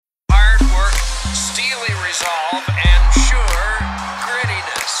Evolve ensure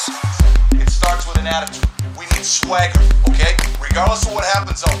grittiness. It starts with an attitude. We need swagger, okay? Regardless of what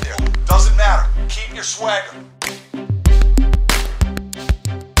happens out there. Doesn't matter. Keep your swagger.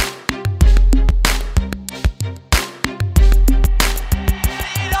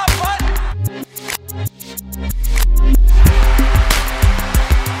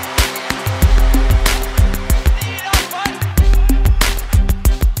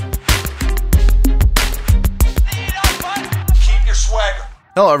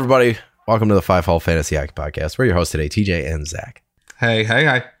 Hello, everybody. Welcome to the Five-Hole Fantasy Hockey Podcast. We're your hosts today, TJ and Zach. Hey.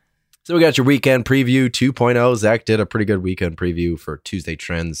 So we got your weekend preview 2.0. Zach did a pretty good weekend preview for Tuesday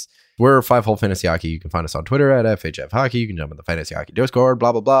Trends. We're Five-Hole Fantasy Hockey. You can find us on Twitter at FHFH Hockey. You can jump in the Fantasy Hockey Discord,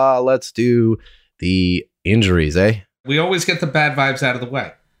 blah, blah, blah. Let's do the injuries, eh? We always get the bad vibes out of the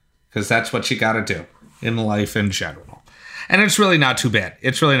way because that's what you got to do in life in general. And it's really not too bad.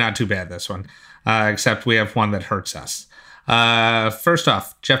 It's really not too bad, this one, except we have one that hurts us. First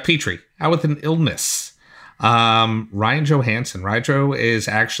off, Jeff Petrie out with an illness. Ryan Johansson. Rydro is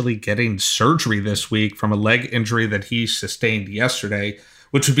actually getting surgery this week from a leg injury that he sustained yesterday,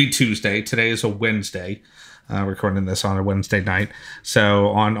 which would be Tuesday. Today is a Wednesday. Recording this on a Wednesday night. So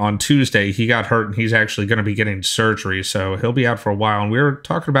on Tuesday, he got hurt and he's actually going to be getting surgery. So he'll be out for a while. And we were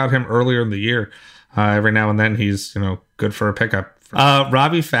talking about him earlier in the year. Every now and then he's, good for a pickup.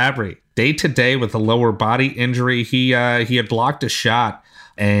 Robbie Fabry. Day-to-day with a lower body injury. He had blocked a shot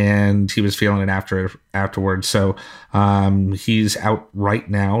and he was feeling it afterwards. So he's out right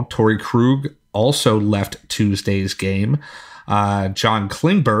now. Torrey Krug also left Tuesday's game. John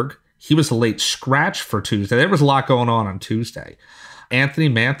Klingberg, he was a late scratch for Tuesday. There was a lot going on Tuesday. Anthony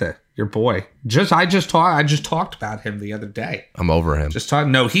Mantha, your boy. I just talked about him the other day. I'm over him.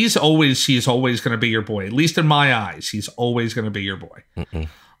 No, he's always going to be your boy. At least in my eyes, he's always going to be your boy. Mm-mm.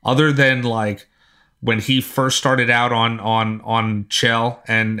 Other than like when he first started out on Chill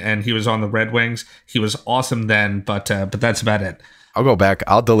and he was on the Red Wings, he was awesome then, but that's about it. I'll go back.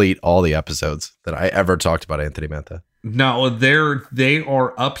 I'll delete all the episodes that I ever talked about Anthony Mantha. No, they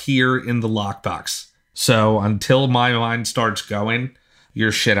are up here in the lockbox. So until my mind starts going,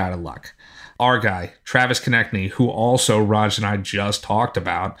 you're shit out of luck. Our guy, Travis Konechny, who also Raj and I just talked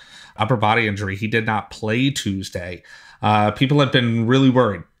about, upper body injury. He did not play Tuesday. People have been really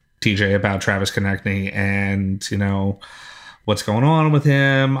worried, TJ, about Travis Konechny and, what's going on with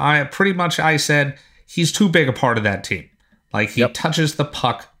him. I said he's too big a part of that team. Like, he touches the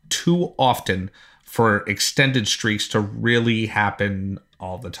puck too often for extended streaks to really happen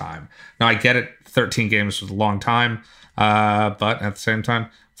all the time. Now, I get it. 13 games was a long time. But at the same time,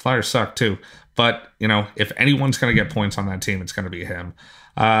 Flyers suck too. But, if anyone's going to get points on that team, it's going to be him.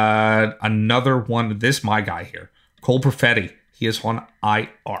 Another one, my guy here, Cole Perfetti. He is on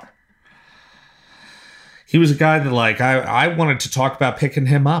IR. He was a guy that, I wanted to talk about picking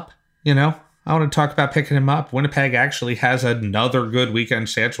him up, I want to talk about picking him up. Winnipeg actually has another good weekend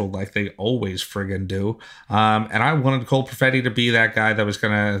schedule like they always friggin' do. And I wanted Cole Perfetti to be that guy that was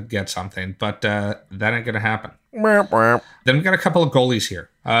going to get something, but that ain't going to happen. Then we got a couple of goalies here.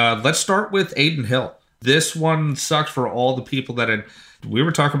 Let's start with Adin Hill. This one sucks for all the people we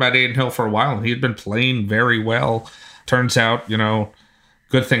were talking about Adin Hill for a while, and he had been playing very well. Turns out,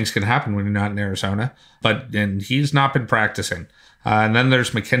 good things can happen when you're not in Arizona, and he's not been practicing. And then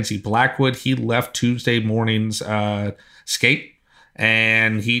there's Mackenzie Blackwood. He left Tuesday morning's skate,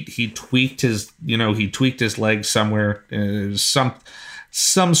 and he tweaked his leg somewhere,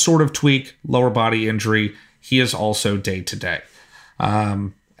 some sort of tweak, lower body injury. He is also day to day,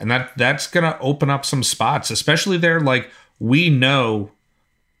 and that's gonna open up some spots, especially there. Like, we know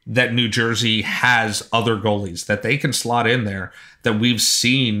that New Jersey has other goalies that they can slot in there that we've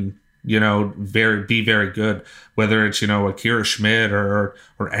seen, be very good. Whether it's, Akira Schmidt or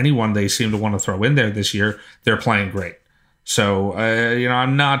anyone they seem to want to throw in there this year, they're playing great. So,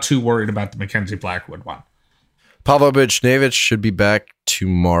 I'm not too worried about the Mackenzie Blackwood one. Pavlovich-Nevich should be back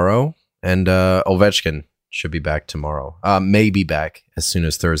tomorrow, and Ovechkin should be back tomorrow. May be back as soon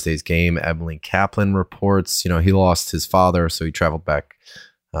as Thursday's game. Emily Kaplan reports, he lost his father, so he traveled back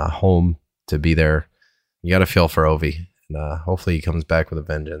home to be there. You got to feel for Ovi, and hopefully he comes back with a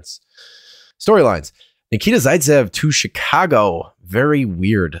vengeance. Storylines. Nikita Zaitsev to Chicago. Very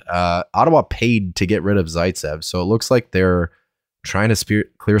weird. Ottawa paid to get rid of Zaitsev, so it looks like they're trying to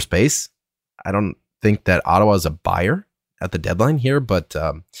clear space. I don't think that Ottawa is a buyer at the deadline here, but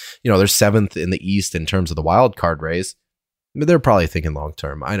they're seventh in the East in terms of the wild card race. They're probably thinking long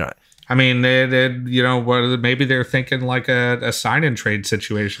term. I don't. I mean, maybe they're thinking like a sign and trade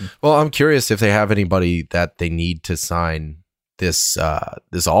situation. Well, I'm curious if they have anybody that they need to sign this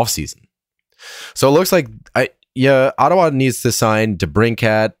offseason. So it looks like yeah, Ottawa needs to sign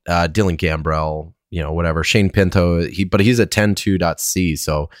DeBrincat, Dylan Gambrell, whatever, Shane Pinto. But he's a 10-2.C,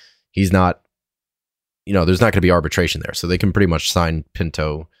 so he's not, there's not going to be arbitration there. So they can pretty much sign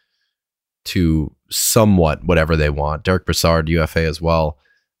Pinto to somewhat whatever they want. Derek Brassard, UFA as well.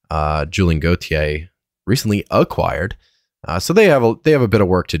 Julien Gauthier, recently acquired. So they have a bit of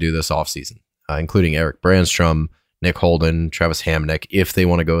work to do this offseason, including Eric Brandstrom, Nick Holden, Travis Hamnick, if they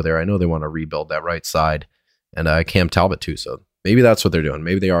want to go there. I know they want to rebuild that right side, and Cam Talbot too. So maybe that's what they're doing.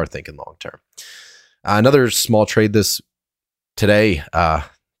 Maybe they are thinking long term. Another small trade today,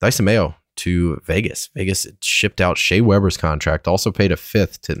 Dyson Mayo to Vegas. Vegas shipped out Shea Weber's contract, also paid a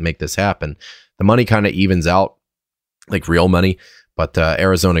fifth to make this happen. The money kind of evens out, like real money, but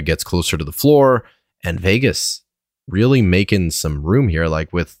Arizona gets closer to the floor, and Vegas really making some room here,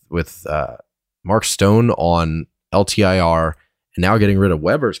 like with Mark Stone on LTIR and now getting rid of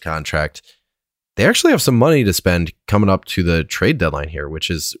Weber's contract. They actually have some money to spend coming up to the trade deadline here, which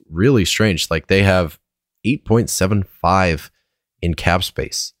is really strange. Like they have 8.75 in cap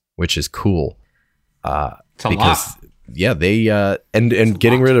space, which is cool. It's a lot. Yeah, they and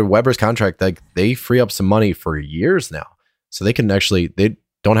getting rid of Weber's contract, like they free up some money for years now. So they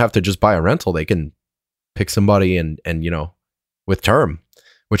don't have to just buy a rental. They can pick somebody and with term,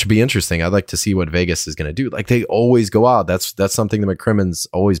 which would be interesting. I'd like to see what Vegas is going to do. Like they always go out. That's something that McCrimmon's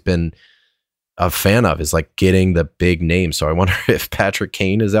always been a fan of, is like getting the big name. So I wonder if Patrick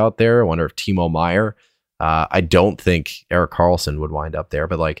Kane is out there. I wonder if Timo Meyer. I don't think Erik Karlsson would wind up there,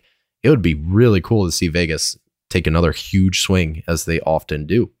 but like it would be really cool to see Vegas take another huge swing, as they often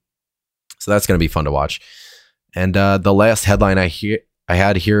do. So that's going to be fun to watch. And the last headline I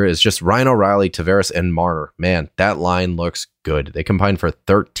had here is just Ryan O'Reilly, Tavares, and Marner. Man, that line looks good. They combined for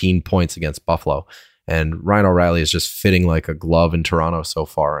 13 points against Buffalo. And Ryan O'Reilly is just fitting like a glove in Toronto so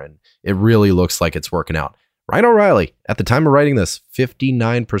far. And it really looks like it's working out. Ryan O'Reilly, at the time of writing this,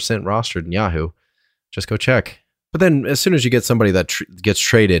 59% rostered in Yahoo. Just go check. But then as soon as you get somebody that gets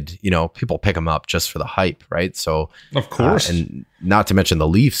traded, people pick them up just for the hype, right? So, of course. And not to mention the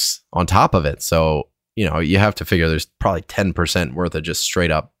Leafs on top of it. So, you have to figure there's probably 10% worth of just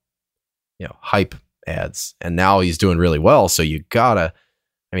straight up, hype ads. And now he's doing really well. So you gotta,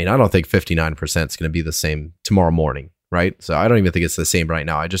 I don't think 59% is going to be the same tomorrow morning, right? So I don't even think it's the same right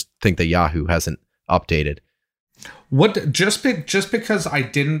now. I just think that Yahoo hasn't updated. Just because I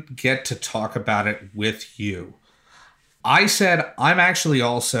didn't get to talk about it with you, I said I'm actually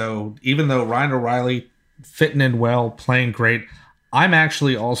also, even though Ryan O'Reilly fitting in well, playing great, I'm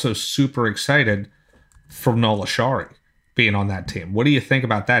actually also super excited for Noel Acciari being on that team. What do you think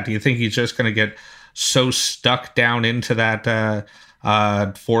about that? Do you think he's just going to get so stuck down into that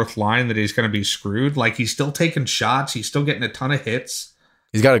fourth line that he's going to be screwed? Like he's still taking shots, he's still getting a ton of hits.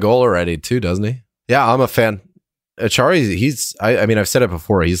 He's got a goal already too, doesn't he? Yeah, I'm a fan. Acciari, I've said it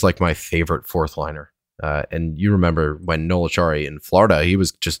before, he's like my favorite fourth liner. And you remember when Noel Acciari in Florida, he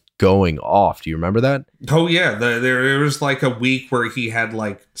was just going off. Do you remember that? Oh, yeah. There was like a week where he had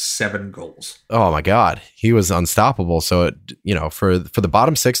like 7 goals. Oh, my God. He was unstoppable. So, for the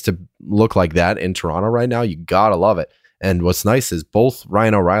bottom six to look like that in Toronto right now, you got to love it. And what's nice is both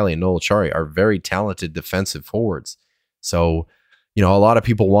Ryan O'Reilly and Noel Acciari are very talented defensive forwards. So, a lot of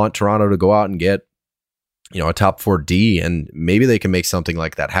people want Toronto to go out and get a top 4 D, and maybe they can make something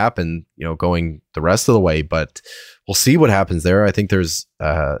like that happen, going the rest of the way, but we'll see what happens there. I think there's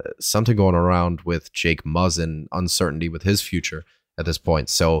something going around with Jake Muzzin, uncertainty with his future at this point.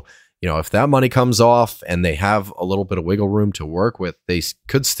 So, if that money comes off and they have a little bit of wiggle room to work with, they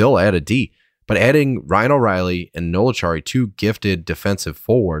could still add a D, but adding Ryan O'Reilly and Noel Acciari, 2 gifted defensive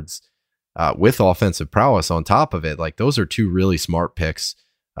forwards with offensive prowess on top of it, like those are 2 really smart picks,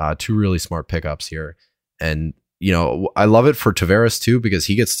 2 really smart pickups here. And, I love it for Tavares too, because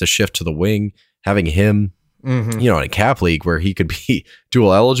he gets to shift to the wing, having him, in a cap league where he could be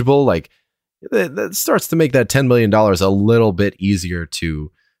dual eligible. Like that starts to make that $10 million a little bit easier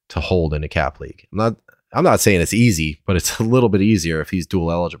to hold in a cap league. I'm not saying it's easy, but it's a little bit easier if he's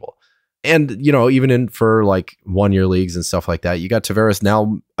dual eligible. And, even for like 1-year leagues and stuff like that, you got Tavares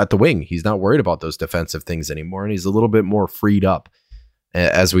now at the wing. He's not worried about those defensive things anymore. And he's a little bit more freed up,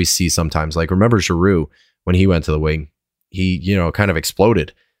 as we see sometimes. Like remember Giroux, when he went to the wing, he, kind of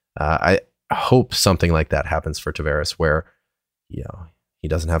exploded. I hope something like that happens for Tavares where, he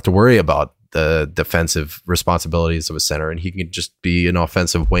doesn't have to worry about the defensive responsibilities of a center and he can just be an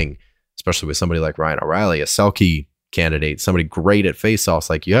offensive wing, especially with somebody like Ryan O'Reilly, a Selke candidate, somebody great at faceoffs.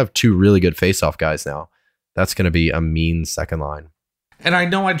 Like you have 2 really good faceoff guys now. That's going to be a mean second line. And I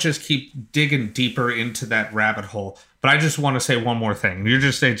know I just keep digging deeper into that rabbit hole, but I just want to say one more thing.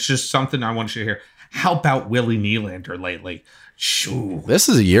 It's just something I want you to hear. How about Willie Nylander lately? Shoo. This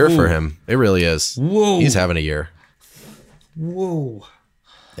is a year for him. It really is. Whoa. He's having a year. Whoa.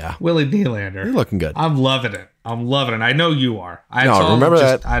 Yeah. Willie Nylander. You're looking good. I'm loving it. I know you are.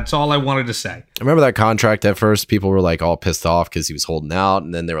 That's all I wanted to say. I remember that contract at first. People were like all pissed off because he was holding out.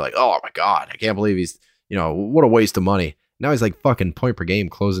 And then they were like, oh my God, I can't believe he's, what a waste of money. Now he's like fucking point per game,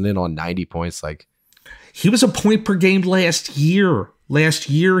 closing in on 90 points. Like, he was a point per game last year. Last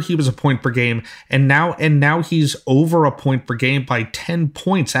year he was a point per game, and now he's over a point per game by 10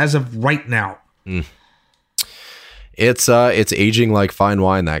 points as of right now. It's aging like fine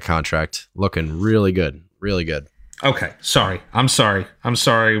wine, that contract. Looking really good. Really good. Okay, sorry. I'm sorry.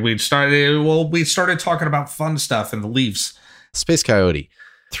 We started talking about fun stuff in the Leafs. Space Coyote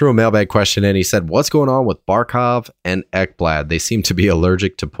threw a mailbag question in. He said, what's going on with Barkov and Ekblad? They seem to be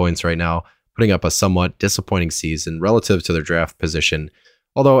allergic to points right now, putting up a somewhat disappointing season relative to their draft position,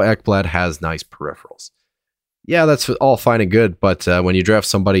 although Ekblad has nice peripherals. Yeah, that's all fine and good, but when you draft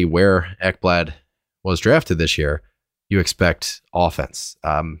somebody where Ekblad was drafted this year, you expect offense.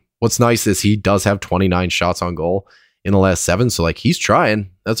 What's nice is he does have 29 shots on goal in the last 7, so like he's trying.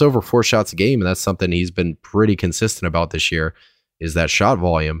 That's over 4 shots a game, and that's something he's been pretty consistent about this year, is that shot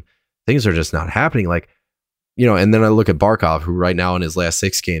volume. Things are just not happening. Like, and then I look at Barkov, who right now in his last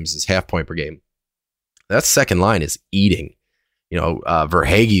 6 games is half point per game. That second line is eating.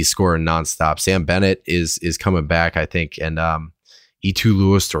 Verhaeghe's scoring nonstop. Sam Bennett is coming back, I think, and E2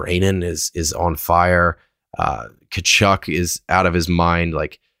 Louis Dorainen is on fire. Kachuk is out of his mind.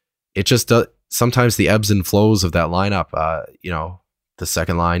 Like, it just does. Sometimes the ebbs and flows of that lineup. The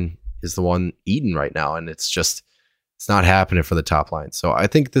second line is the one eating right now, and it's not happening for the top line. So I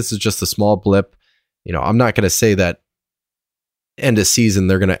think this is just a small blip. I'm not going to say that end of season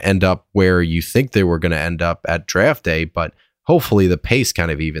they're going to end up where you think they were going to end up at draft day, but hopefully the pace kind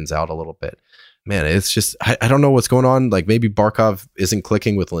of evens out a little bit. Man, it's just, I don't know what's going on. Like, maybe Barkov isn't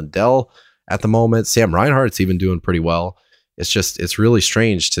clicking with Lindell at the moment. Sam Reinhart's even doing pretty well. It's really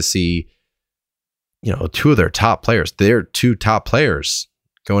strange to see, 2 of their top players, their 2 top players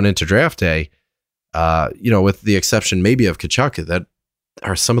going into draft day, with the exception maybe of Kachuk, that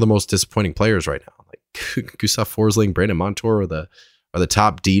are some of the most disappointing players right now. Like Gustav Forsling, Brandon Montour are the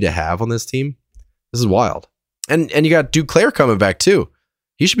top D to have on this team. This is wild. And you got Duclair coming back too.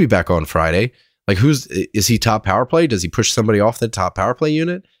 He should be back on Friday. Like, is he top power play? Does he push somebody off the top power play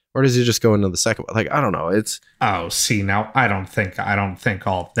unit? Or does he just go into the second? Like, I don't know. Now I don't think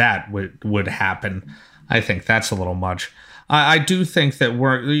all of that would happen. I think that's a little much. I do think that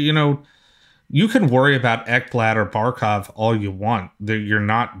you can worry about Ekblad or Barkov all you want. You're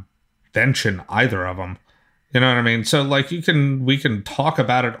not benching either of them. You know what I mean? So like we can talk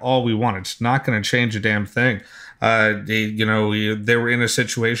about it all we want. It's not going to change a damn thing. They were in a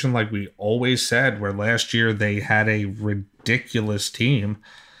situation like we always said, where last year they had a ridiculous team.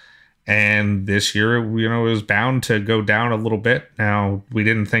 And this year, it was bound to go down a little bit. Now, we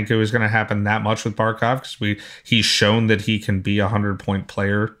didn't think it was going to happen that much with Barkov, because he's shown that he can be a 100-point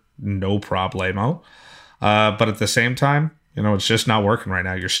player, no problemo. But at the same time, it's just not working right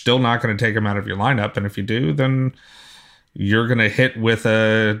now. You're still not going to take him out of your lineup. And if you do, then you're going to hit with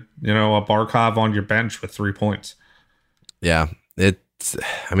a Barkov on your bench with 3 points. Yeah,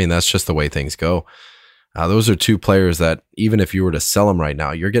 that's just the way things go. Those are 2 players that even if you were to sell them right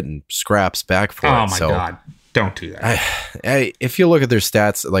now, you're getting scraps back for it. Oh my God, don't do that. If you look at their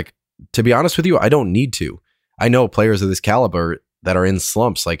stats, like, to be honest with you, I don't need to. I know players of this caliber that are in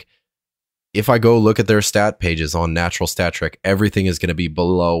slumps. Like, if I go look at their stat pages on Natural Stat Trick, everything is going to be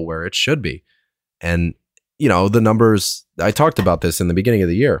below where it should be. And, the numbers, I talked about this in the beginning of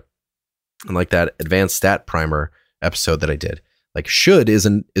the year, and like that advanced stat primer episode that I did. Like, should is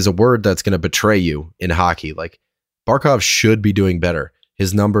a word that's going to betray you in hockey. Like, Barkov should be doing better.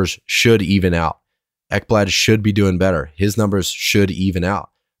 His numbers should even out. Ekblad should be doing better. His numbers should even out.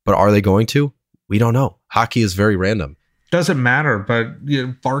 But are they going to? We don't know. Hockey is very random. Doesn't matter. But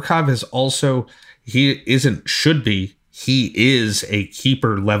Barkov is also, he is a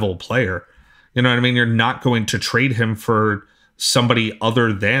keeper level player. You know what I mean? You're not going to trade him for somebody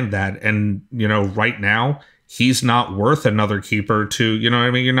other than that. And, right now, he's not worth another keeper to,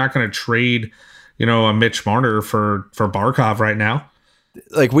 You're not going to trade, a Mitch Marner for Barkov right now.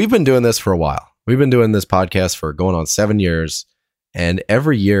 Like, we've been doing this for a while. We've been doing this podcast for going on 7 years, and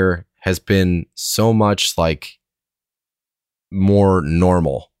every year has been so much like more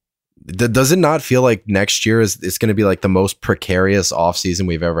normal. Does it not feel like next year is going to be like the most precarious offseason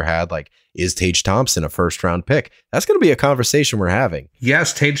we've ever had? Like, is Tage Thompson a first round pick? That's going to be a conversation we're having.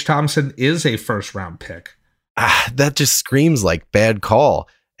 Yes, Tage Thompson is a first round pick. That just screams like bad call.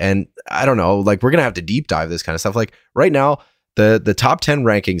 And I don't know, like we're going to have to deep dive this kind of stuff. Like right now, the top 10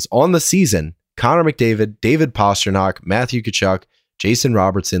 rankings on the season, Connor McDavid, David Pastrnak, Matthew Tkachuk, Jason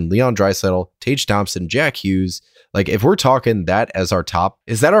Robertson, Leon Draisaitl, Tage Thompson, Jack Hughes. Like if we're talking that as our top,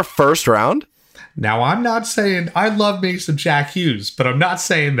 is that our first round? Now, I'm not saying I love me some Jack Hughes, but I'm not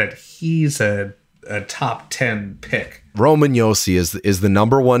saying that he's a top 10 pick. Roman Josi is the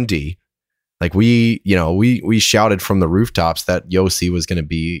number 1D. Like we shouted from the rooftops that Josi was going to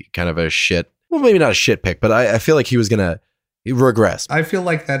be kind of a shit. Well, maybe not a shit pick, but I feel like he was going to regress. I feel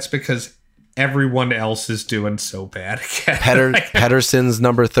like that's because everyone else is doing so bad again. Pettersson's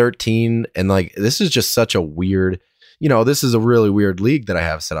number 13. And like, this is just such a weird, this is a really weird league that I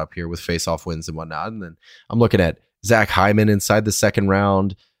have set up here with face-off wins and whatnot. And then I'm looking at Zach Hyman inside the second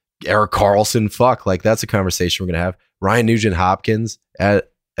round, Erik Karlsson. Fuck, like that's a conversation we're going to have. Ryan Nugent-Hopkins as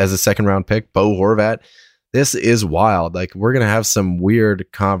a second round pick, Bo Horvat. This is wild. Like we're going to have some weird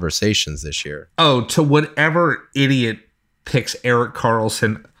conversations this year. Oh, to whatever idiot picks Erik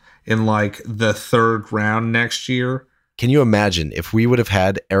Karlsson in like the third round next year. Can you imagine if we would have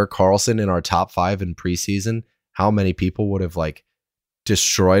had Erik Karlsson in our top 5 in preseason, how many people would have like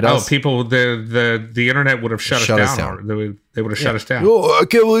destroyed us? Oh, people, the internet would have shut us down. They would have shut us down. Oh, I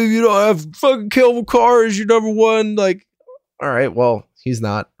can't believe you don't have fucking Kelvin Carr as your number 1. Like, all right, well, he's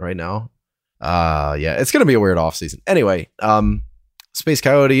not right now. Yeah, it's going to be a weird offseason. Anyway, Space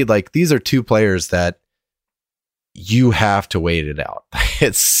Coyote, like these are 2 players that you have to wait it out.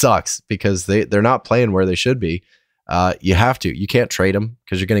 It sucks because they're not playing where they should be. You have to. You can't trade them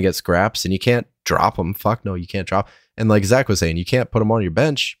because you're going to get scraps, and you can't drop them. Fuck no, you can't drop. And like Zach was saying, you can't put them on your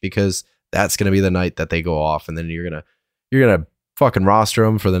bench because that's going to be the night that they go off, and then you're gonna fucking roster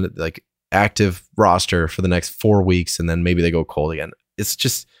them for the like active roster for the next 4 weeks, and then maybe they go cold again. It's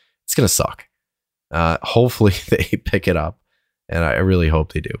going to suck. Hopefully they pick it up, and I really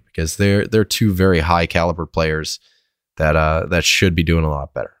hope they do because they're 2 very high caliber players that should be doing a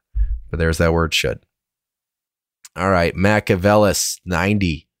lot better. But there's that word should. All right, Machiavellis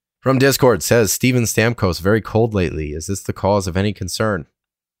 90 from Discord says Steven Stamkos very cold lately. Is this the cause of any concern?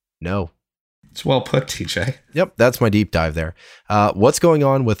 No. It's well put, TJ. Yep, that's my deep dive there. What's going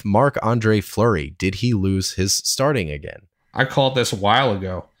on with Marc-Andre Fleury? Did he lose his starting again? I called this a while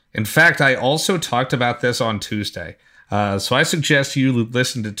ago. In fact, I also talked about this on Tuesday. So I suggest you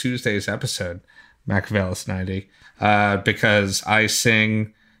listen to Tuesday's episode, Machiavellis 90, because I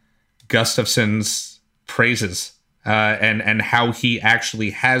sing Gustafsson's praises and how he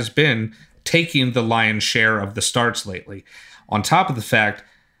actually has been taking the lion's share of the starts lately. On top of the fact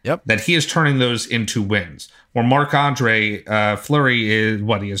that he is turning those into wins. Where Marc-Andre Fleury is,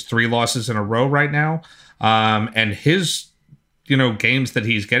 he has 3 losses in a row right now. And his, games that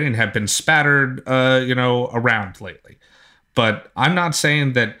he's getting have been spattered, around lately. But I'm not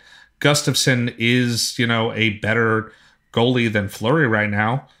saying that Gustafsson is, a better goalie than Fleury right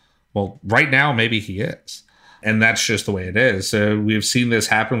now. Well, right now, maybe he is. And that's just the way it is. We've seen this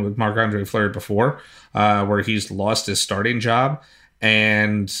happen with Marc-Andre Fleury before, where he's lost his starting job.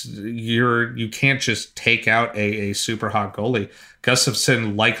 And you can't just take out a super hot goalie.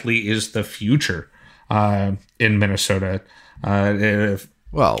 Gustafsson likely is the future in Minnesota.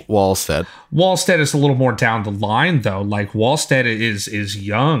 Wallstead. Wallstead is a little more down the line, though. Like, Wallstead is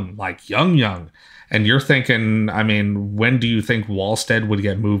young, like young. And you're thinking, when do you think Wallstead would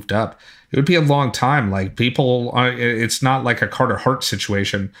get moved up? It would be a long time. Like, people, it's not like a Carter Hart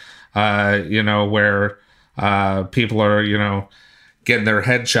situation, where people are, getting their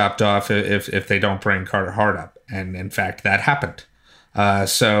head chopped off if they don't bring Carter Hart up. And in fact, that happened.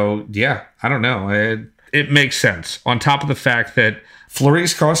 So yeah, I don't know. It makes sense. On top of the fact that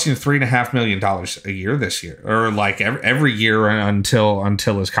Fleury's costing $3.5 million a year this year, or like every year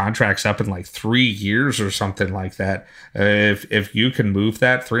until his contract's up in like 3 years or something like that. If you can move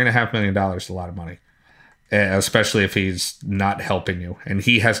that, $3.5 million is a lot of money, especially if he's not helping you. And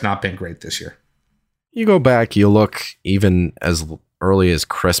he has not been great this year. You go back, you look even as early as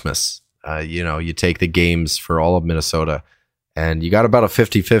Christmas. You take the games for all of Minnesota, and you got about a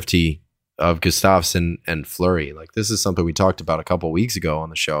 50-50 of Gustafsson and Fleury. Like, this is something we talked about a couple of weeks ago on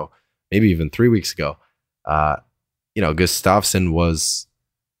the show, maybe even 3 weeks ago. Gustafsson was,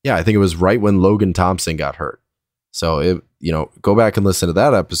 I think it was right when Logan Thompson got hurt. So, go back and listen to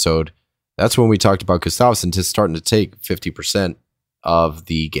that episode. That's when we talked about Gustafsson just starting to take 50% of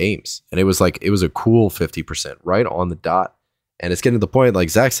the games. And it was a cool 50%, right on the dot. And it's getting to the point, like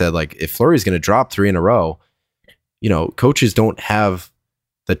Zach said, like if Fleury's going to drop 3 in a row, coaches don't have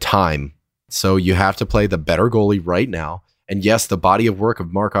the time. So you have to play the better goalie right now. And yes, the body of work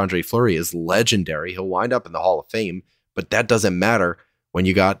of Marc-Andre Fleury is legendary. He'll wind up in the Hall of Fame, but that doesn't matter when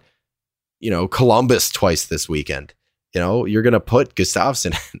you got, Columbus twice this weekend. You're going to put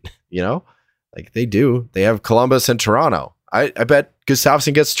Gustafsson in, like they do. They have Columbus and Toronto. I bet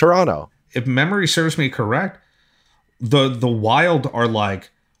Gustafsson gets Toronto. If memory serves me correct, the Wild are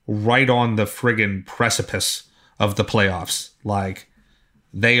like right on the friggin' precipice of the playoffs. Like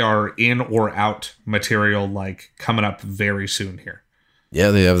they are in or out material, like coming up very soon here.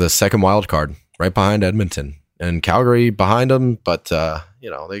 Yeah, they have the second wild card right behind Edmonton and Calgary behind them. But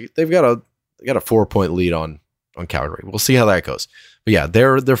they've got a 4-point lead on Calgary. We'll see how that goes. But yeah,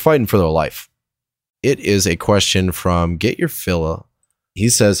 they're fighting for their life. It is a question from Get Your Fill. He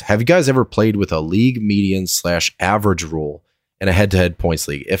says, have you guys ever played with a league median / average rule in a head-to-head points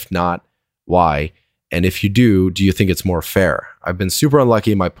league? If not, why? And if you do you think it's more fair? I've been super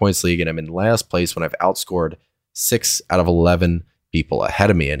unlucky in my points league, and I'm in last place when I've outscored 6 out of 11 people ahead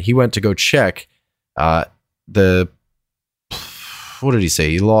of me. And he went to go check what did he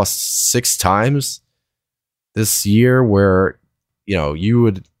say? He lost 6 times this year, where you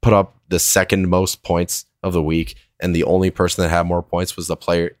would put up the second most points of the week, and the only person that had more points was the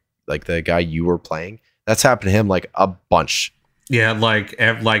player, like the guy you were playing. That's happened to him like a bunch. Yeah, like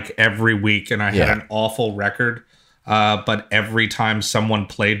every week, and I had an awful record. But every time someone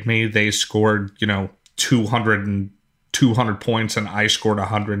played me, they scored 200 points, and I scored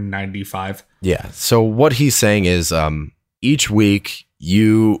 195. Yeah. So what he's saying is, each week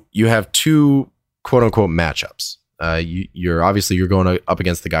you have 2 quote unquote matchups. You're going up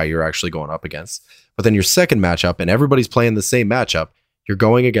against the guy you're actually going up against. But then your second matchup, and everybody's playing the same matchup, you're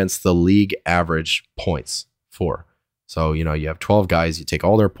going against the league average points for. So, you have 12 guys, you take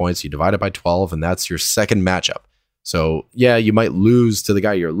all their points, you divide it by 12, and that's your second matchup. So, yeah, you might lose to the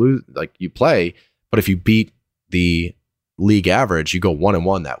guy you play, but if you beat the league average, you go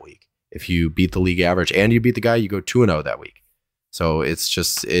 1-1 that week. If you beat the league average and you beat the guy, you go 2-0 that week. So it's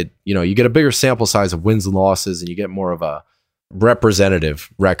just, you get a bigger sample size of wins and losses, and you get more of a representative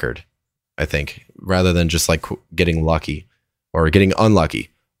record, I think, rather than just like getting lucky or getting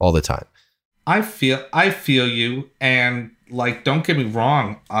unlucky all the time. I feel you, and like, don't get me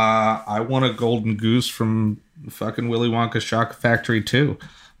wrong, I want a golden goose from fucking Willy Wonka's Chocolate Factory too.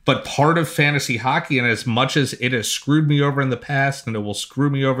 But part of fantasy hockey, and as much as it has screwed me over in the past and it will screw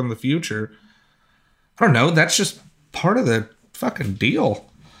me over in the future, I don't know, that's just part of the fucking deal.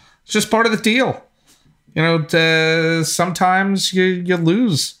 It's just part of the deal. Sometimes you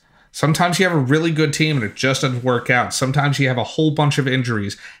lose. Sometimes you have a really good team and it just doesn't work out. Sometimes you have a whole bunch of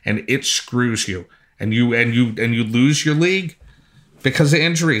injuries and it screws you, and you lose your league because of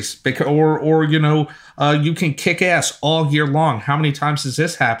injuries. You can kick ass all year long. How many times does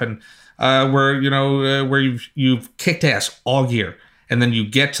this happen? Where you've kicked ass all year, and then you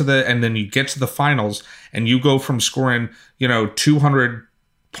get to the finals, and you go from scoring 200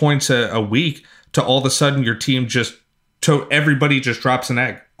 points a week to all of a sudden your team everybody just drops an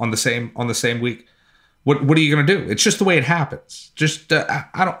egg on the same week. What are you going to do? It's just the way it happens. Just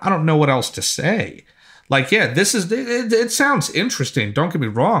I don't know what else to say. Like, yeah, it sounds interesting. Don't get me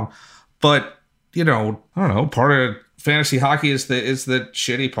wrong, but I don't know. Part of fantasy hockey is the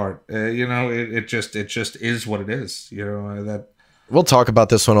shitty part. It just is what it is. That. We'll talk about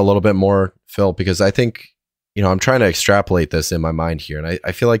this one a little bit more, Phil, because I think I'm trying to extrapolate this in my mind here, and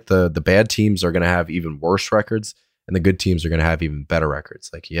I feel like the bad teams are going to have even worse records, and the good teams are going to have even better records.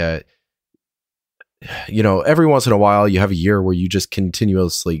 Like, yeah, every once in a while you have a year where you just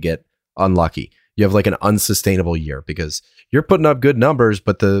continuously get unlucky. You have like an unsustainable year because you're putting up good numbers,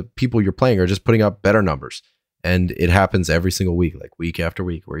 but the people you're playing are just putting up better numbers. And it happens every single week, like week after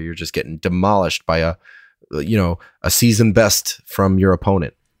week, where you're just getting demolished by a season best from your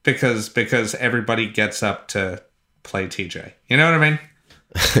opponent. Because everybody gets up to play TJ. You know what I mean?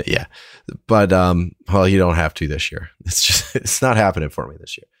 Yeah. But, you don't have to this year. It's not happening for me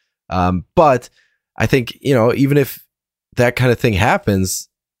this year. But I think, even if that kind of thing happens,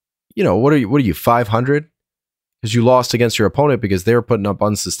 what are you 500? Because you lost against your opponent because they were putting up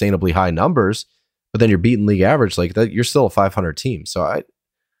unsustainably high numbers, but then you're beating league average like that. You're still a 500 team. So I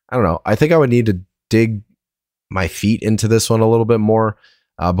don't know. I think I would need to dig my feet into this one a little bit more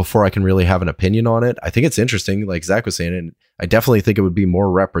before I can really have an opinion on it. I think it's interesting, like Zach was saying, and I definitely think it would be more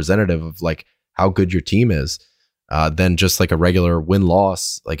representative of like how good your team is than just like a regular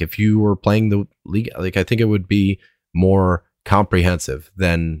win-loss. Like if you were playing the league, like I think it would be more comprehensive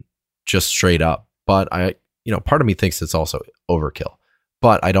than just straight up. But part of me thinks it's also overkill,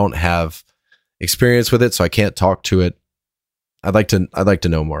 but I don't have experience with it, so I can't talk to it. I'd like to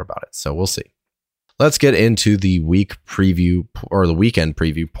know more about it. So we'll see. Let's get into the week preview or the weekend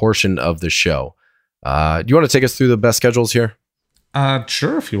preview portion of the show. Do you want to take us through the best schedules here?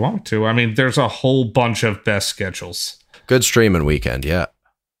 Sure, if you want to. I mean, there's a whole bunch of best schedules. Good streaming weekend, yeah.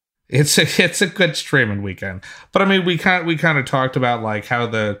 It's a good streaming weekend. But I mean, we kind of talked about like how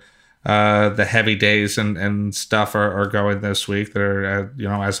the heavy days and stuff are going this week. They're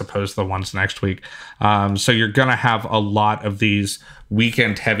as opposed to the ones next week. So you're gonna have a lot of these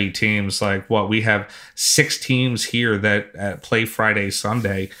weekend heavy teams. Like we have 6 teams here that play Friday,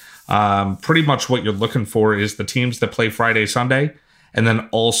 Sunday. Pretty much what you're looking for is the teams that play Friday, Sunday, and then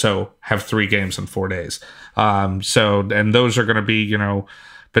also have 3 games in 4 days. And those are going to be,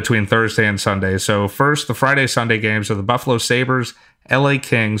 between Thursday and Sunday. So first, the Friday, Sunday games are the Buffalo Sabres, LA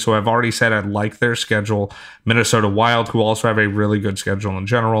Kings, who I've already said I like their schedule, Minnesota Wild, who also have a really good schedule in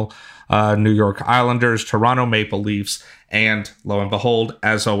general, New York Islanders, Toronto Maple Leafs, and lo and behold,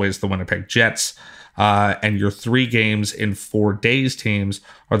 as always, the Winnipeg Jets. And your 3 games in 4 days teams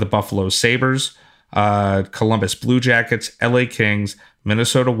are the Buffalo Sabres, Columbus Blue Jackets, LA Kings,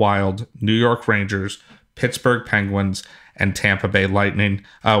 Minnesota Wild, New York Rangers, Pittsburgh Penguins, and Tampa Bay Lightning,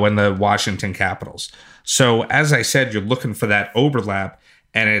 and the Washington Capitals. So as I said, you're looking for that overlap,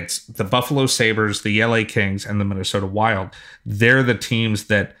 and it's the Buffalo Sabres, the LA Kings, and the Minnesota Wild. They're the teams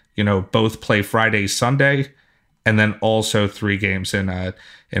that, both play Friday, Sunday, and then also 3 games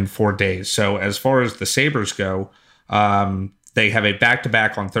in 4 days. So as far as the Sabres go, they have a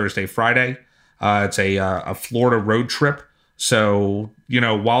back-to-back on Thursday, Friday. It's a Florida road trip. So,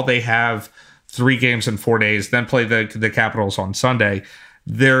 while they have 3 games in 4 days, then play the Capitals on Sunday,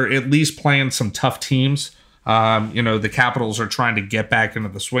 they're at least playing some tough teams. The Capitals are trying to get back into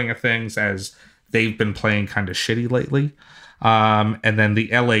the swing of things as they've been playing kind of shitty lately. And then the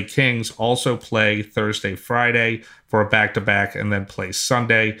LA Kings also play Thursday, Friday for a back-to-back, and then play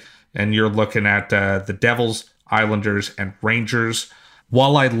Sunday. And you're looking at the Devils, Islanders, and Rangers.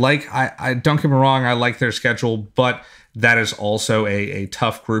 While I don't get me wrong, I like their schedule, but that is also a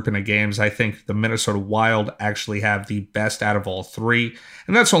tough grouping of games. I think the Minnesota Wild actually have the best out of all 3,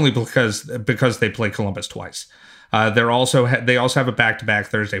 and that's only because they play Columbus twice. They also have a back-to-back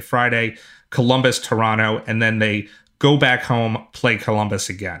Thursday, Friday, Columbus, Toronto, and then they go back home, play Columbus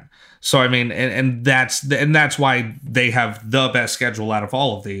again. So I mean, and that's why they have the best schedule out of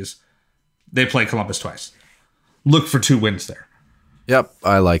all of these. They play Columbus twice. Look for 2 wins there. Yep,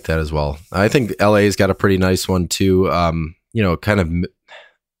 I like that as well. I think LA's got a pretty nice one too. Kind of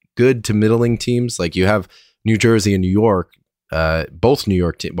good to middling teams. Like you have New Jersey and New York, both New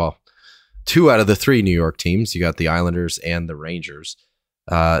York teams. Well, 2 out of the 3 New York teams. You got the Islanders and the Rangers.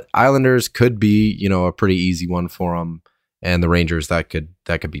 Islanders could be, a pretty easy one for them, and the Rangers that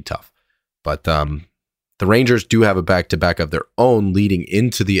could be tough. But the Rangers do have a back-to-back of their own leading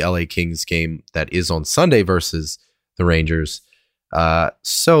into the LA Kings game that is on Sunday versus the Rangers.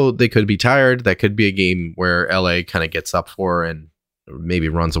 So they could be tired. That could be a game where LA kind of gets up for and maybe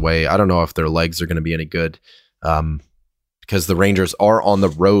runs away. I don't know if their legs are going to be any good, because the Rangers are on the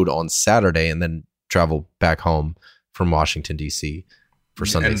road on Saturday and then travel back home from Washington, D.C. for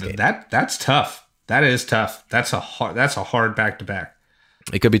Sunday's game. That's tough. That is tough. That's a hard back-to-back.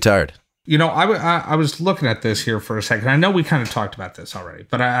 It could be tired. I was looking at this here for a second. I know we kind of talked about this already,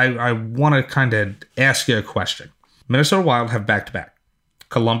 but I want to kind of ask you a question. Minnesota Wild have back-to-back.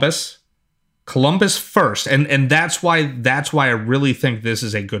 Columbus first, and that's why I really think this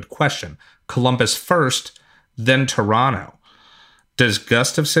is a good question. Columbus first, then Toronto. Does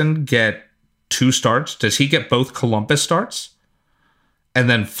Gustafsson get 2 starts? Does he get both Columbus starts? And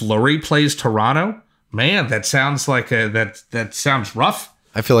then Fleury plays Toronto? Man, that sounds like that sounds rough.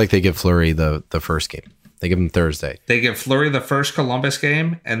 I feel like they give Fleury the first game. They give him Thursday. They give Fleury the first Columbus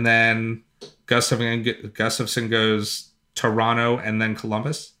game, and then Gustafsson goes Toronto and then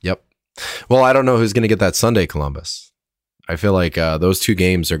Columbus? Yep. Well, I don't know who's going to get that Sunday Columbus. I feel like those 2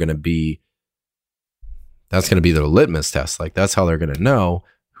 games are going to be, that's going to be their litmus test. Like that's how they're going to know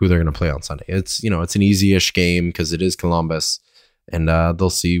who they're going to play on Sunday. It's, it's an easy-ish game because it is Columbus, and they'll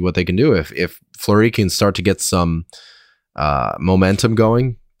see what they can do. If Fleury can start to get some momentum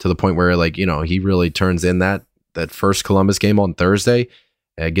going to the point where he really turns in that first Columbus game on Thursday,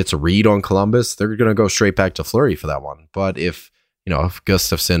 gets a read on Columbus, they're going to go straight back to Fleury for that one. But if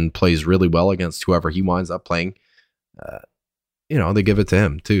Gustafsson plays really well against whoever he winds up playing, they give it to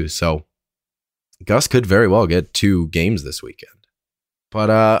him too. So Gus could very well get 2 games this weekend. But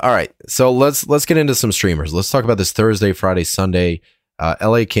all right, so let's get into some streamers. Let's talk about this Thursday, Friday, Sunday,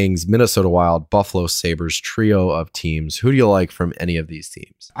 LA Kings, Minnesota Wild, Buffalo Sabres trio of teams. Who do you like from any of these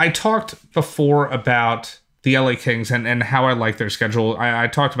teams? I talked before about the LA Kings and how I like their schedule. I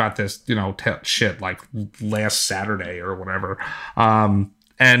talked about this, like last Saturday or whatever. And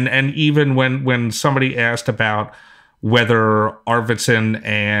even when somebody asked about whether Arvidsson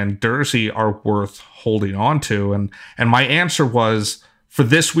and Dursey are worth holding on to. And my answer was, for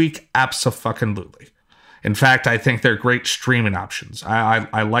this week, abso-fucking-lutely. In fact, I think they're great streaming options.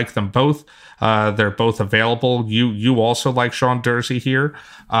 I like them both. They're both available. You also like Sean Dursey here.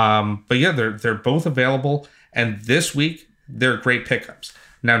 But yeah, they're both available. And this week, they're great pickups.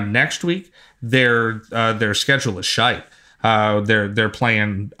 Now, next week, their schedule is shite. They're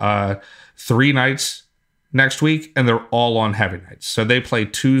playing 3 nights next week, and they're all on heavy nights. So they play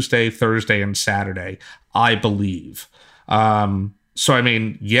Tuesday, Thursday, and Saturday, I believe. So, I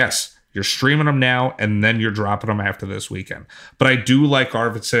mean, yes, you're streaming them now, and then you're dropping them after this weekend. But I do like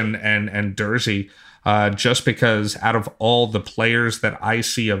Arvidsson and Dursey just because out of all the players that I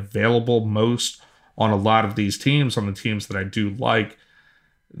see available most on a lot of these teams, on the teams that I do like,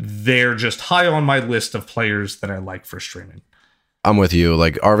 they're just high on my list of players that I like for streaming. I'm with you.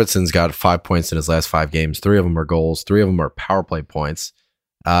 Like, Arvidsson's got 5 points in his last 5 games. 3 of them are goals. 3 of them are power play points.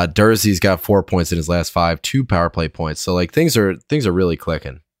 Dursey's got 4 points in his last 5, 2 power play points. So like things are really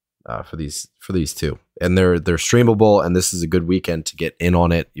clicking for these two, and they're streamable. And this is a good weekend to get in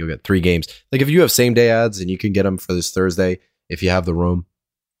on it. You'll get 3 games. Like if you have same day ads and you can get them for this Thursday, if you have the room,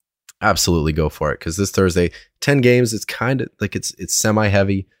 absolutely go for it. Because this Thursday, 10 games. It's kind of like it's semi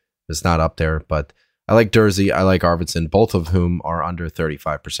heavy. It's not up there, but I like Dursey. I like Arvidsson, both of whom are under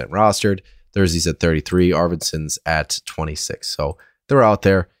 35% rostered. Dursey's at 33, Arvidsson's at 26. So they're out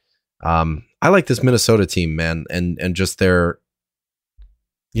there. I like this Minnesota team, man, and just their,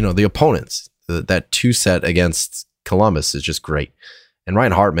 the opponents. That 2 set against Columbus is just great. And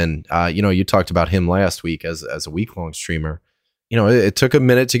Ryan Hartman, you talked about him last week as a week-long streamer. It took a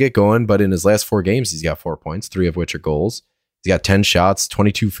minute to get going, but in his last 4 games, he's got 4 points, 3 of which are goals. He's got 10 shots,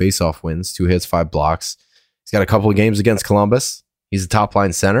 22 face-off wins, 2 hits, 5 blocks. He's got a couple of games against Columbus. He's a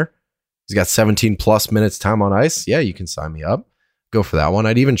top-line center. He's got 17-plus minutes time on ice. Yeah, you can sign me up. Go for that one.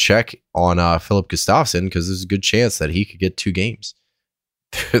 I'd even check on Philip Gustafsson because there's a good chance that he could get 2 games.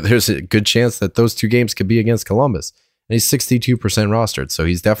 There's a good chance that those 2 games could be against Columbus. And he's 62% rostered, so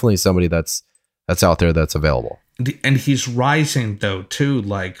he's definitely somebody that's out there that's available. And he's rising though too.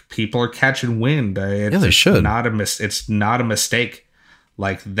 Like people are catching wind. They should. It's not a mistake.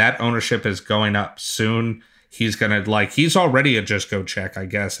 Like that ownership is going up soon. He's gonna he's already a just go check, I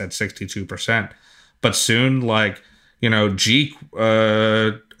guess, at 62%. But soon, Jeek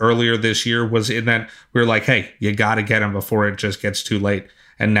earlier this year was in that we were like, hey, you got to get him before it just gets too late.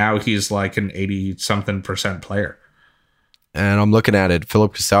 And now he's like an 80-something% player. And I'm looking at it.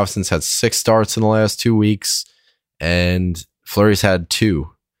 Philip Gustafsson's had 6 starts in the last 2 weeks. And Fleury's had 2.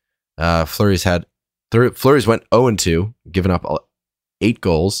 Fleury's went 0-2, giving up 8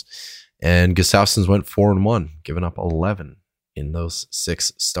 goals. And Gustafsson's went 4-1, giving up 11 in those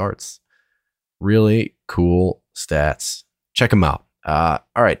 6 starts. Really cool stats. Check them out. All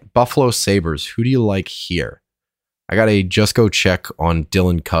right, Buffalo Sabres. Who do you like here? I got a just go check on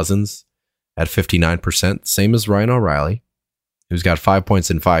Dylan Cousins at 59%, same as Ryan O'Reilly, who's got 5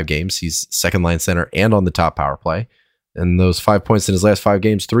 points in 5 games. He's second line center and on the top power play. And those 5 points in his last 5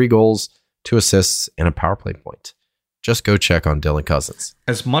 games, 3 goals, 2 assists, and a power play point. Just go check on Dylan Cousins.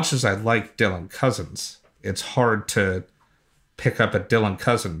 As much as I like Dylan Cousins, it's hard to pick up a Dylan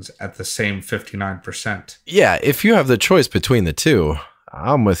Cousins at the same 59%. Yeah, if you have the choice between the two,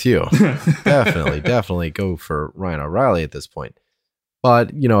 I'm with you. Definitely go for Ryan O'Reilly at this point.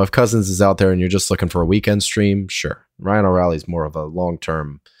 But, if Cousins is out there and you're just looking for a weekend stream, sure. Ryan O'Reilly's more of a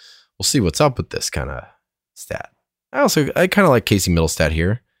long-term, we'll see what's up with this kind of stat. I kind of like Casey Middlestat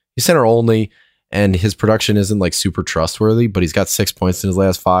here. He's center only, and his production isn't super trustworthy, but he's got 6 points in his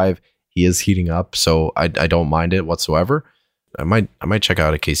last 5. He is heating up, so I don't mind it whatsoever. I might check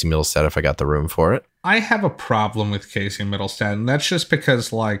out a Casey Middlestat if I got the room for it. I have a problem with Casey Middlestat, and that's just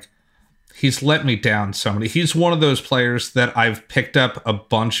because he's let me down so many. He's one of those players that I've picked up a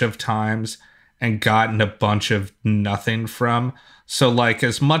bunch of times and gotten a bunch of nothing from. So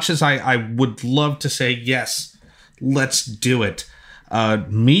as much as I would love to say, yes, let's do it.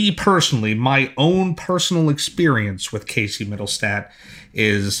 Me personally, my own personal experience with Casey Middlestat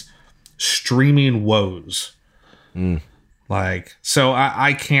is streaming woes. So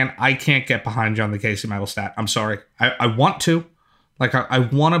I can't get behind you on the Casey Middlestat. I'm sorry. I want to. I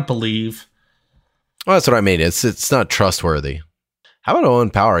want to believe. Well, that's what I mean. It's not trustworthy. How about Owen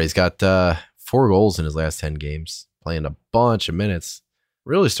Power? He's got 4 goals in his last 10 games, playing a bunch of minutes.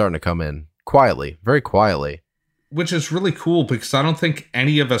 Really starting to come in quietly, very quietly. Which is really cool because I don't think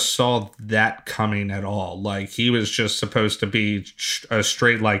any of us saw that coming at all. He was just supposed to be a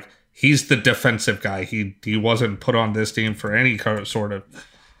straight, he's the defensive guy. He wasn't put on this team for any sort of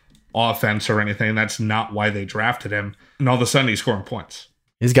offense or anything. That's not why they drafted him. And all of a sudden he's scoring points.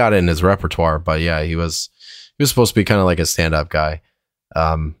 He's got it in his repertoire, but yeah, he was supposed to be kind of like a stand-up guy.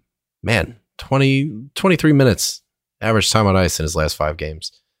 Man, 23 minutes average time on ice in his last 5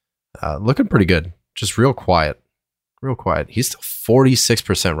 games. Looking pretty good. Just real quiet. He's still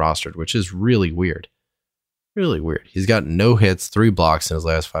 46% rostered, which is really weird. Really weird. He's got no hits, 3 blocks in his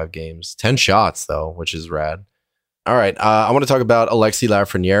last 5 games. 10 shots, though, which is rad. All right, I want to talk about Alexis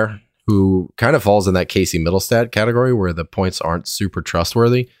Lafreniere, who kind of falls in that Casey Middlestat category where the points aren't super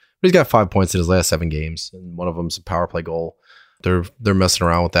trustworthy. But he's got 5 points in his last 7 games, and one of them's a power play goal. They're messing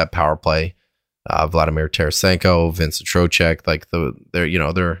around with that power play. Vladimir Tarasenko, Vincent Trocheck, like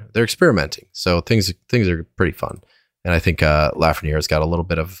they're experimenting. So things are pretty fun. And I think Lafreniere's got a little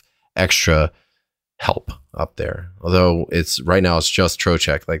bit of extra help up there. Although right now it's just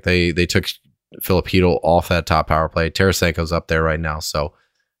Trocheck. Like they took Philip Hedl off that top power play. Tarasenko's up there right now. So,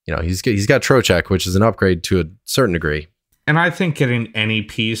 he's got Trocheck, which is an upgrade to a certain degree. And I think getting any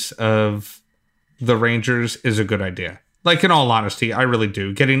piece of the Rangers is a good idea. Like, in all honesty, I really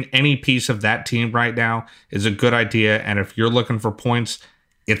do. Getting any piece of that team right now is a good idea. And if you're looking for points,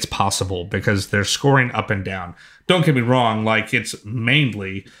 it's possible because they're scoring up and down. Don't get me wrong. Like, it's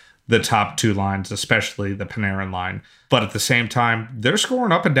mainly the top 2 lines, especially the Panarin line. But at the same time, they're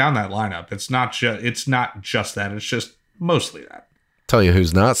scoring up and down that lineup. It's not just that. It's just mostly that. Tell you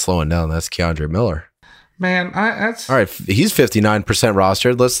who's not slowing down. That's Keandre Miller. Man, that's all right. He's 59%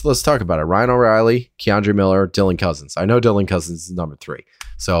 rostered. Let's talk about it. Ryan O'Reilly, Keandre Miller, Dylan Cousins. I know Dylan Cousins is number 3.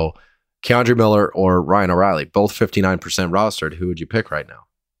 So Keandre Miller or Ryan O'Reilly, both 59% rostered. Who would you pick right now?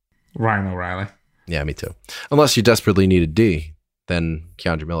 Ryan O'Reilly. Yeah, me too. Unless you desperately need a D, then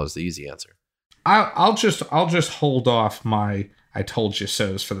Keandre Miller is the easy answer. I'll just hold off my I told you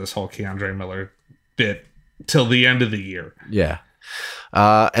so's for this whole Keandre Miller bit till the end of the year. Yeah.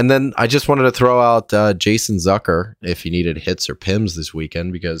 And then I just wanted to throw out Jason Zucker if you needed hits or PIMs this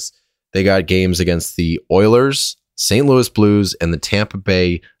weekend, because they got games against the Oilers, St. Louis Blues, and the Tampa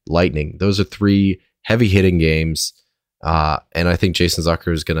Bay Lightning. Those are 3 heavy hitting games. And I think Jason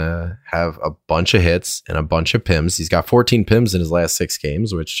Zucker is going to have a bunch of hits and a bunch of PIMs. He's got 14 PIMs in his last 6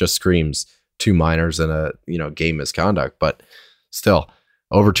 games, which just screams 2 minors and a game misconduct. But still,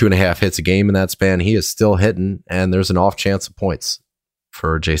 over 2.5 hits a game in that span. He is still hitting, and there's an off chance of points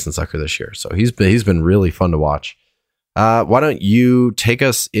for Jason Zucker this year. So he's been really fun to watch. Why don't you take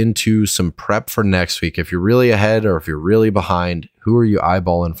us into some prep for next week? If you're really ahead or if you're really behind, who are you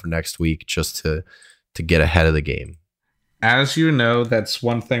eyeballing for next week just to get ahead of the game? As you know, that's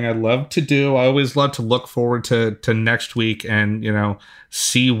one thing I love to do. I always love to look forward to next week and,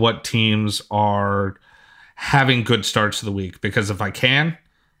 see what teams are having good starts to the week. Because if I can,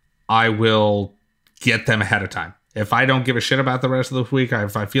 I will get them ahead of time. If I don't give a shit about the rest of the week,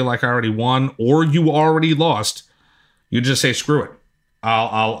 if I feel like I already won or you already lost, you just say screw it.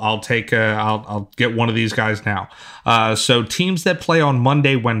 I'll get one of these guys now. So teams that play on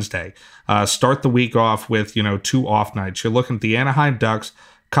Monday, Wednesday, start the week off with 2 off nights. You're looking at the Anaheim Ducks,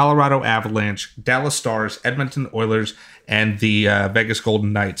 Colorado Avalanche, Dallas Stars, Edmonton Oilers, and the Vegas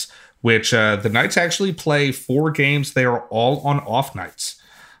Golden Knights. Which the Knights actually play 4 games. They are all on off nights.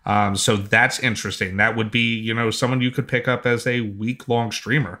 So that's interesting. That would be, someone you could pick up as a week-long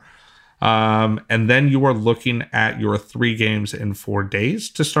streamer. And then you are looking at your 3 games in 4 days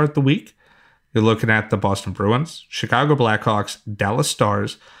to start the week. You're looking at the Boston Bruins, Chicago Blackhawks, Dallas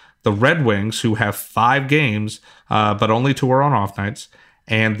Stars, the Red Wings, who have 5 games, but only 2 are on off nights,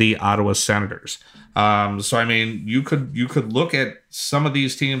 and the Ottawa Senators. So I mean, you could look at some of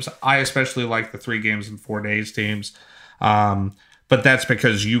these teams. I especially like the 3 games in 4 days teams. But that's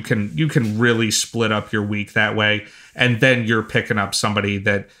because you can really split up your week that way, and then you're picking up somebody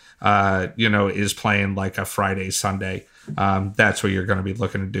that is playing like a Friday, Sunday. That's what you're going to be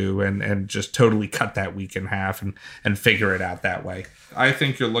looking to do, and just totally cut that week in half and figure it out that way. I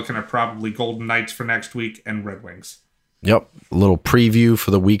think you're looking at probably Golden Knights for next week and Red Wings. Yep, a little preview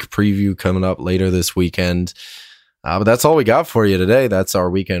for the week preview coming up later this weekend. But that's all we got for you today. That's our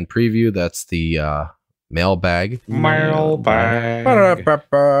weekend preview. That's the mailbag.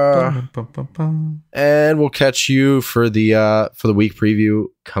 And we'll catch you for the week preview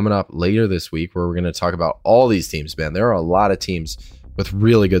coming up later this week, where we're going to talk about all these teams, man. There are a lot of teams with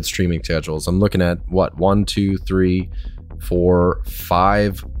really good streaming schedules. I'm looking at 1, 2, 3, 4,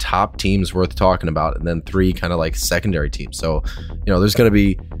 5 top teams worth talking about, and then 3 kind of like secondary teams. So, there's going to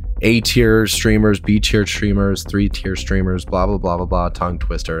be A-tier streamers, B-tier streamers, 3-tier streamers, blah, blah, blah, blah, blah, tongue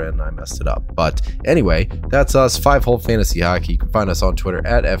twister, and I messed it up. But anyway, that's us, 5-Hole Fantasy Hockey. You can find us on Twitter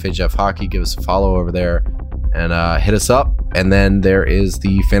at FHF Hockey. Give us a follow over there. and hit us up. And then there is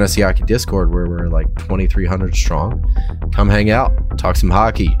the Fantasy Hockey Discord where we're like 2,300 strong. Come hang out, talk some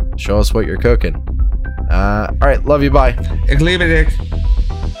hockey, show us what you're cooking. All right, love you, bye. Ik liebe dich.